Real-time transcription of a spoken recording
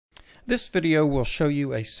This video will show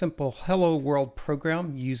you a simple Hello World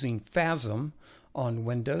program using fasm on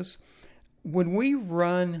Windows. When we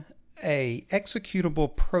run a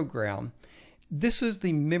executable program, this is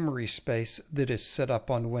the memory space that is set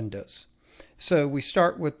up on Windows. So we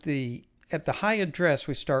start with at the high address,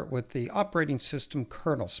 we start with the operating system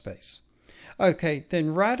kernel space. Okay,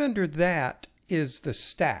 then right under that is the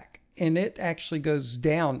stack, and it actually goes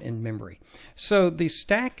down in memory. So the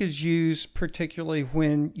stack is used particularly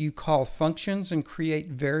when you call functions and create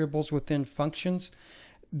variables within functions.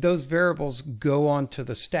 Those variables go onto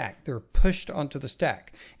the stack. They're pushed onto the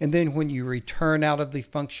stack. And then when you return out of the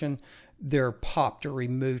function, they're popped or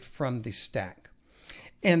removed from the stack.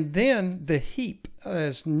 And then the heap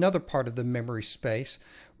is another part of the memory space.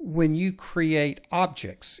 When you create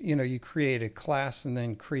objects, you create a class and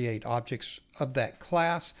then create objects of that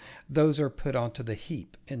class, those are put onto the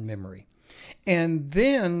heap in memory. And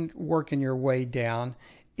then working your way down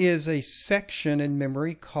is a section in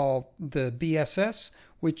memory called the BSS,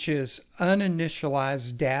 which is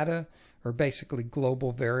uninitialized data, or basically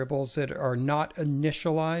global variables that are not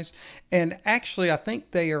initialized. And actually, I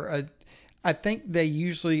think they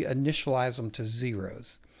usually initialize them to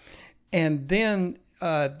zeros. And then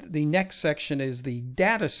the next section is the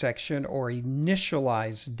data section, or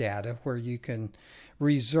initialized data, where you can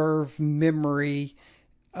reserve memory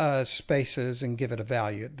spaces and give it a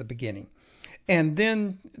value at the beginning. And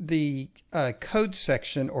then the code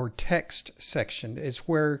section, or text section, is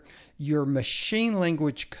where your machine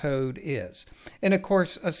language code is. And of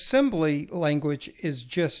course, assembly language is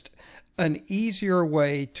just an easier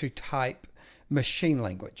way to type machine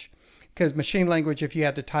language. Because machine language, if you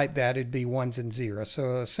had to type that, it'd be ones and zeros.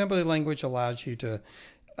 So assembly language allows you to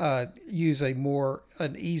use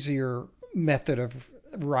an easier method of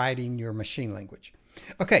writing your machine language.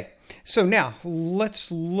 Okay, so now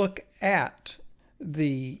let's look at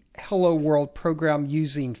the Hello World program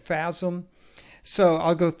using fasm. So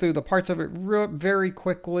I'll go through the parts of it very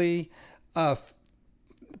quickly.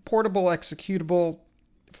 Portable executable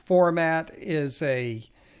format is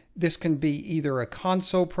this can be either a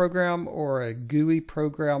console program or a GUI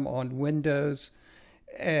program on Windows.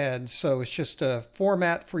 And so it's just a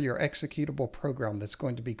format for your executable program that's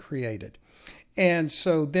going to be created. And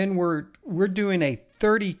so then we're doing a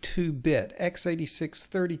 32-bit, x86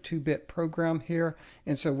 32-bit program here.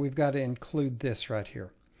 And so we've got to include this right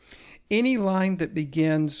here. Any line that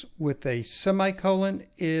begins with a semicolon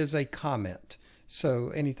is a comment. So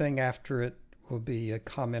anything after it will be a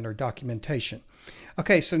comment or documentation.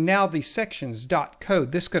 Okay, so now the sections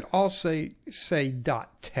 .code. This could also say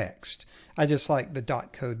 .text. I just like the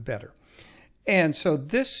 .code better. And so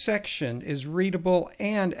this section is readable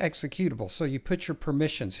and executable. So you put your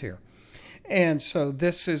permissions here. And so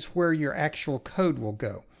this is where your actual code will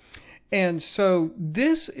go. And so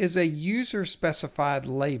this is a user specified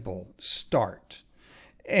label, start,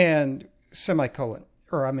 and semicolon.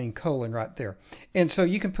 Colon right there. And so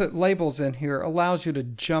you can put labels in here, allows you to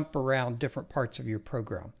jump around different parts of your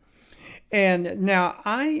program. And now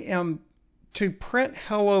to print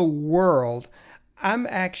Hello World, I'm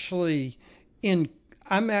actually invoking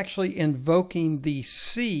the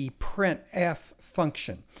C printf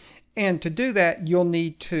function. And to do that, you'll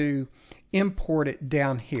need to import it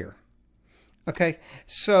down here. Okay,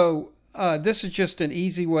 so this is just an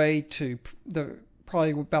easy way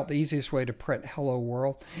probably about the easiest way to print Hello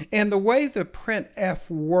World. And the way the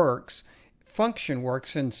printf function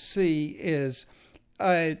works in C is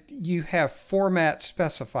you have format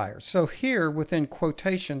specifiers. So here within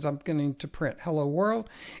quotations, I'm going to print Hello World,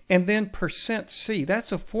 and then %C.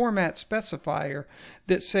 That's a format specifier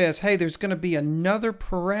that says, hey, there's going to be another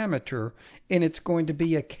parameter, and it's going to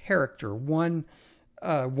be a character, one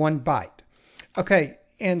byte. Okay,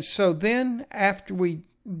 and so then after we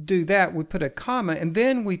do that, we put a comma, and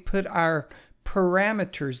then we put our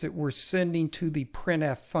parameters that we're sending to the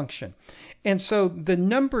printf function. And so the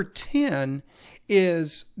number 10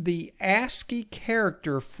 is the ASCII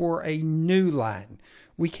character for a new line.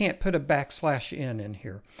 We can't put a \n in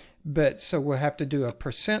here, but so we'll have to do a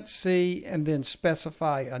 %C and then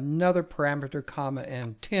specify another parameter, comma,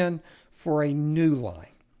 and 10 for a new line.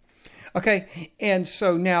 Okay, and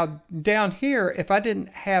so now down here, if I didn't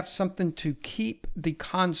have something to keep the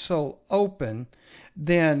console open,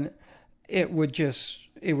 then it would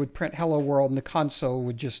print Hello World and the console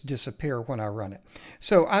would just disappear when I run it.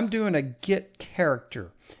 So I'm doing a get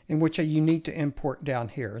character, in which you need to import down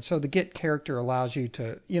here. And so the get character allows you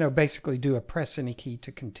to, basically do a press any key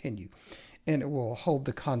to continue, and it will hold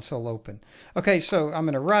the console open. Okay, so I'm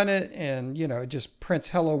going to run it, and it just prints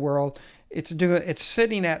Hello World. It's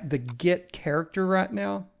sitting at the get character right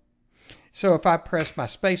now, So if I press my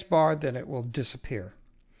space bar, then it will disappear.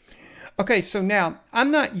 Okay, so now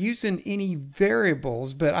I'm not using any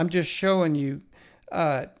variables, but I'm just showing you.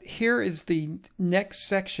 Here is the next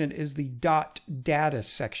section is the .data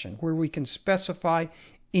section where we can specify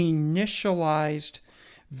initialized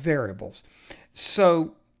variables.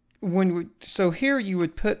 So here you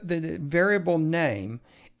would put the variable name,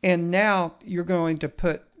 and now you're going to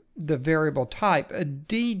put the variable type. A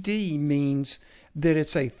DD means that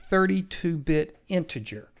it's a 32-bit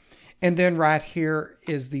integer. And then right here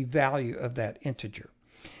is the value of that integer.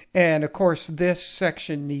 And of course, this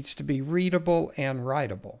section needs to be readable and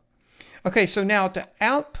writable. Okay, so now to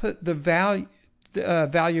output the value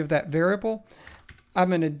of that variable, I'm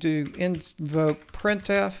going to do invoke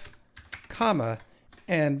printf, comma,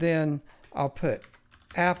 and then I'll put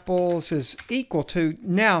apples is equal to.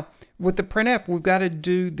 Now, with the printf, we've got to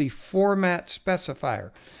do the format specifier.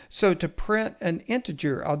 So to print an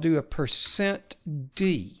integer, I'll do a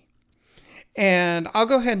 %d. And I'll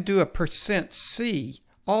go ahead and do a %c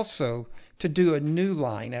also to do a new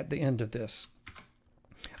line at the end of this.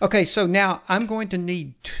 Okay, so now I'm going to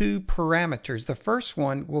need two parameters. The first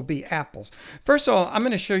one will be apples. First of all, I'm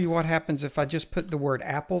going to show you what happens if I just put the word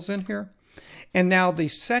apples in here. And now the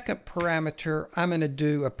second parameter, I'm going to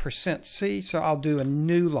do a %c, so I'll do a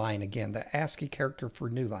new line again, the ASCII character for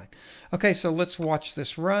new line. Okay, so let's watch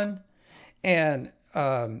this run. And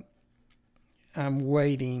I'm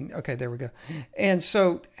waiting. Okay, there we go. And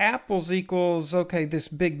so apples equals, okay, this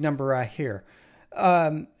big number right here.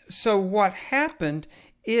 So what happened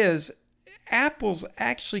is apples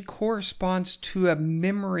actually corresponds to a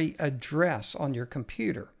memory address on your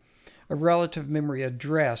computer, a relative memory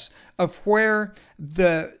address of where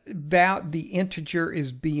the integer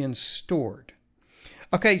is being stored.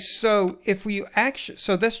 Okay, so if we actually,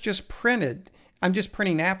 so that's just printed. I'm just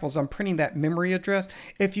printing apples. I'm printing that memory address.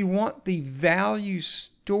 If you want the value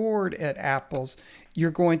stored at apples,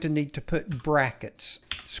 you're going to need to put brackets,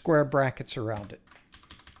 square brackets around it,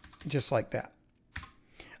 just like that.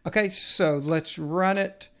 Okay, so let's run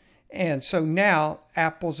it. And so now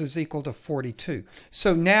apples is equal to 42.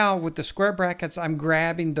 So now with the square brackets, I'm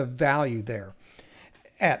grabbing the value there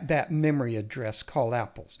at that memory address called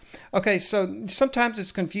apples. Okay, so sometimes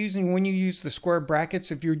it's confusing when you use the square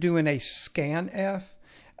brackets. If you're doing a scanf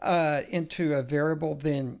into a variable,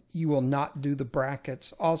 then you will not do the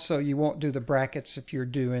brackets. Also, you won't do the brackets if you're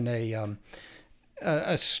doing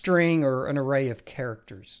a string or an array of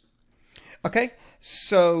characters. Okay,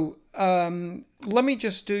 so let me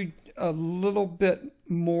just do a little bit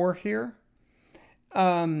more here.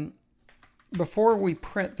 Before we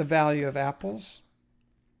print the value of apples,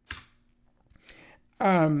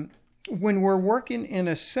 when we're working in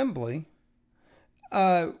assembly,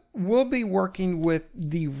 we'll be working with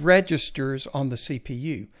the registers on the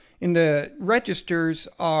CPU. And the registers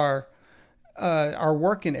are our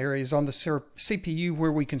working areas on the CPU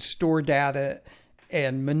where we can store data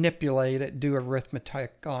and manipulate it, do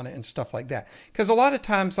arithmetic on it and stuff like that. Because a lot of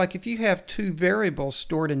times, like if you have two variables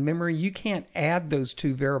stored in memory, you can't add those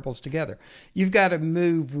two variables together. You've got to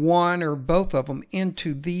move one or both of them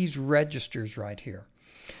into these registers right here.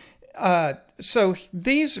 So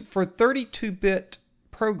these, for 32-bit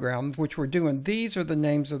programs, which we're doing, these are the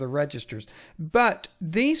names of the registers. But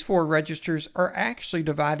these four registers are actually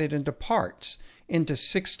divided into parts, into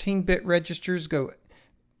 16-bit registers,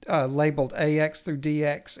 labeled AX through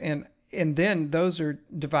DX, and then those are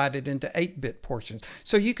divided into 8-bit portions.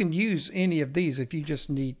 So you can use any of these if you just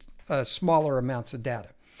need smaller amounts of data.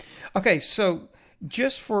 Okay, so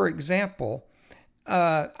just for example,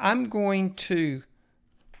 I'm going to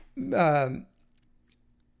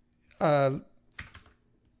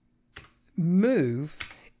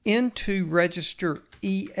move into register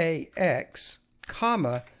EAX,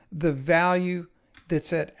 comma, the value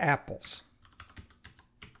that's at apples.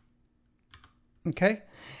 Okay,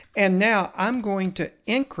 and now I'm going to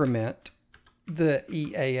increment the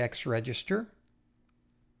EAX register,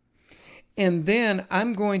 and then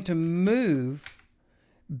I'm going to move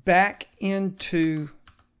back into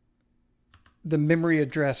the memory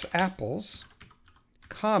address apples,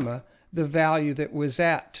 comma, the value that was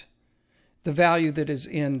at, the value that is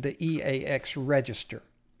in the EAX register.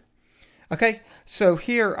 Okay, so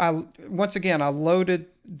here, once again, I loaded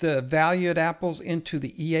the value at apples into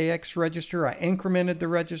the EAX register. I incremented the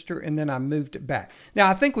register, and then I moved it back. Now,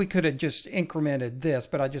 I think we could have just incremented this,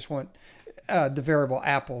 but I just want the variable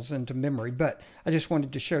apples into memory. But I just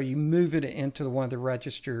wanted to show you moving it into one of the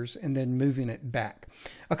registers and then moving it back.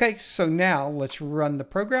 Okay, so now let's run the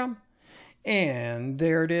program. And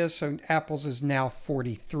there it is. So apples is now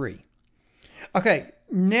 43. Okay,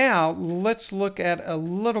 now let's look at a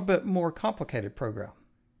little bit more complicated program.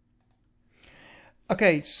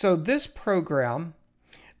 Okay, so this program,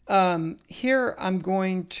 here I'm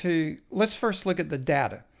going to, let's first look at the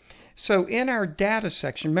data. So in our data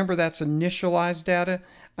section, remember that's initialized data,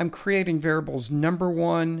 I'm creating variables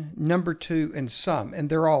number1, number2, and sum, and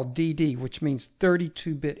they're all DD, which means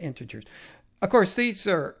 32-bit integers. Of course, these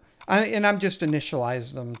are, and I'm just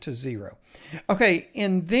initializing them to 0. Okay,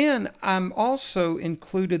 and then I'm also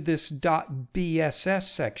included this .bss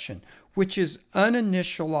section, which is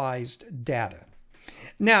uninitialized data.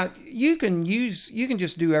 Now, you can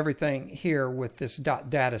just do everything here with this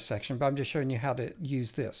 .data section, but I'm just showing you how to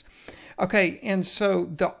use this. Okay, and so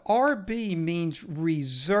the RB means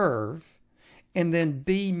reserve, and then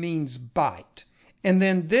B means byte. And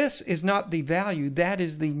then this is not the value, that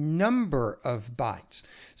is the number of bytes.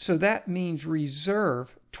 So that means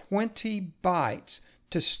reserve 20 bytes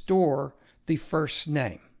to store the first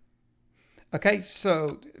name. Okay,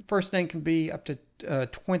 so first name can be up to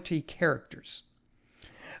 20 characters.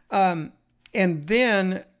 And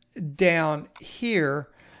then down here,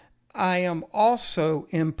 I am also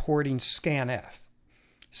importing scanf.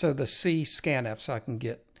 So the C scanf, so I can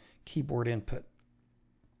get keyboard input.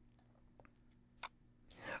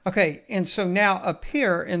 Okay, and so now up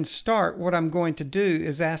here in Start, what I'm going to do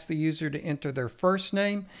is ask the user to enter their first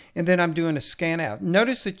name, and then I'm doing a scanf.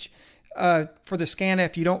 Notice that for the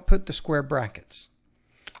scanf, you don't put the square brackets.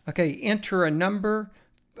 Okay, enter a number,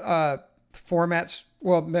 formats,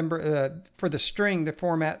 well, remember, for the string, the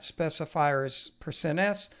format specifier is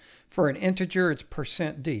 %s. For an integer, it's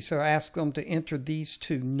 %d. So I ask them to enter these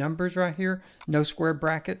two numbers right here, no square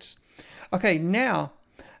brackets. Okay, now,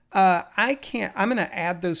 I'm going to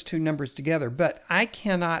add those two numbers together, but I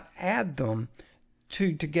cannot add them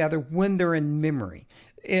together when they're in memory.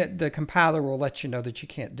 The compiler will let you know that you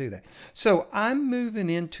can't do that. So I'm moving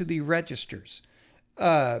into the registers.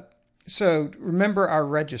 So remember our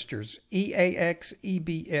registers, EAX,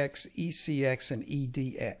 EBX, ECX, and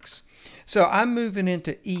EDX. So I'm moving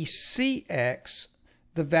into ECX,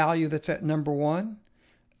 the value that's at number 1.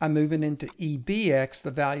 I'm moving into EBX, the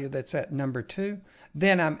value that's at number 2.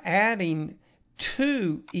 Then I'm adding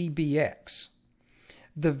to EBX,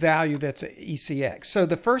 the value that's at ECX. So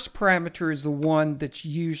the first parameter is the one that's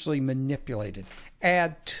usually manipulated.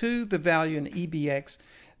 Add to the value in EBX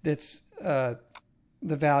that's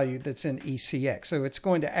the value that's in ECX. So it's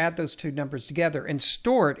going to add those two numbers together and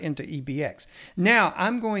store it into EBX. Now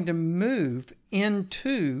I'm going to move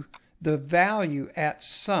into the value at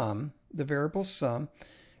sum, the variable sum,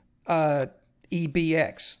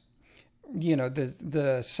 EBX, you know,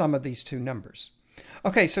 the sum of these two numbers.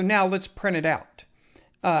 Okay, so now let's print it out.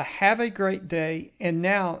 Have a great day. And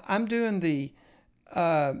now I'm doing the,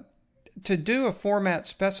 to do a format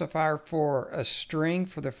specifier for a string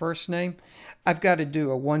for the first name, I've got to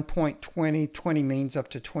do a 1.20, 20 means up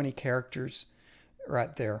to 20 characters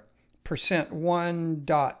right there.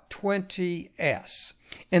 %1.20s.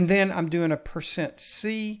 And then I'm doing a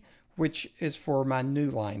 %c, which is for my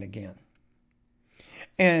new line again.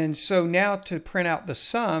 And so now to print out the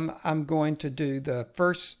sum, I'm going to do the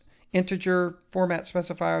first integer format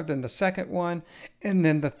specifier, then the second one, and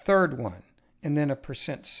then the third one, and then a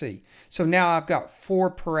 %c. So now I've got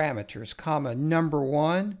 4 parameters, comma number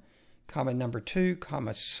 1, comma number 2,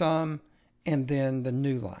 comma sum, and then the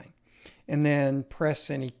new line. And then press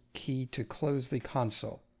any key to close the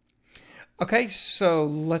console. Okay, so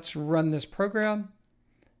let's run this program.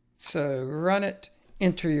 So run it,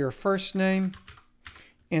 enter your first name,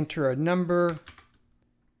 enter a number,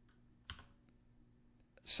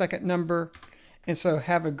 second number, and so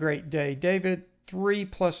have a great day, David. 3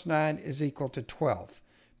 plus 9 is equal to 12.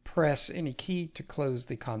 Press any key to close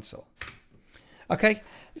the console. Okay,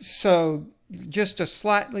 so just a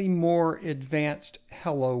slightly more advanced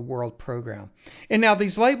Hello World program. And now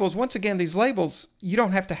these labels, once again, these labels, you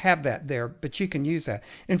don't have to have that there, but you can use that.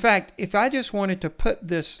 In fact, if I just wanted to put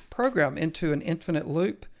this program into an infinite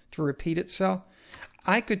loop to repeat itself,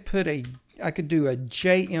 I could do a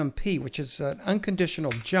JMP, which is an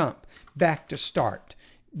unconditional jump back to start.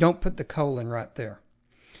 Don't put the colon right there.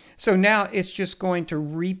 So now it's just going to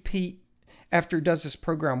repeat. After it does this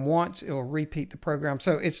program once, it'll repeat the program.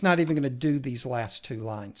 So it's not even going to do these last 2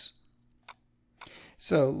 lines.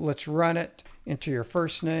 So let's run it. Enter your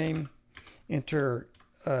first name. Enter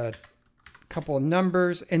a couple of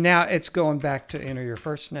numbers. And now it's going back to enter your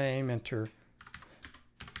first name, enter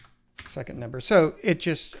second number. So it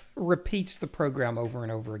just repeats the program over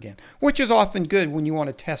and over again, which is often good when you want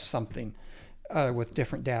to test something with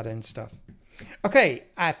different data and stuff. Okay,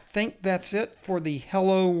 I think that's it for the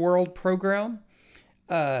Hello World program.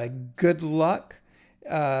 Good luck.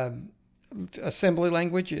 Assembly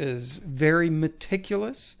language is very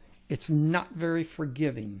meticulous. It's not very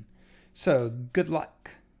forgiving. So good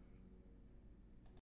luck.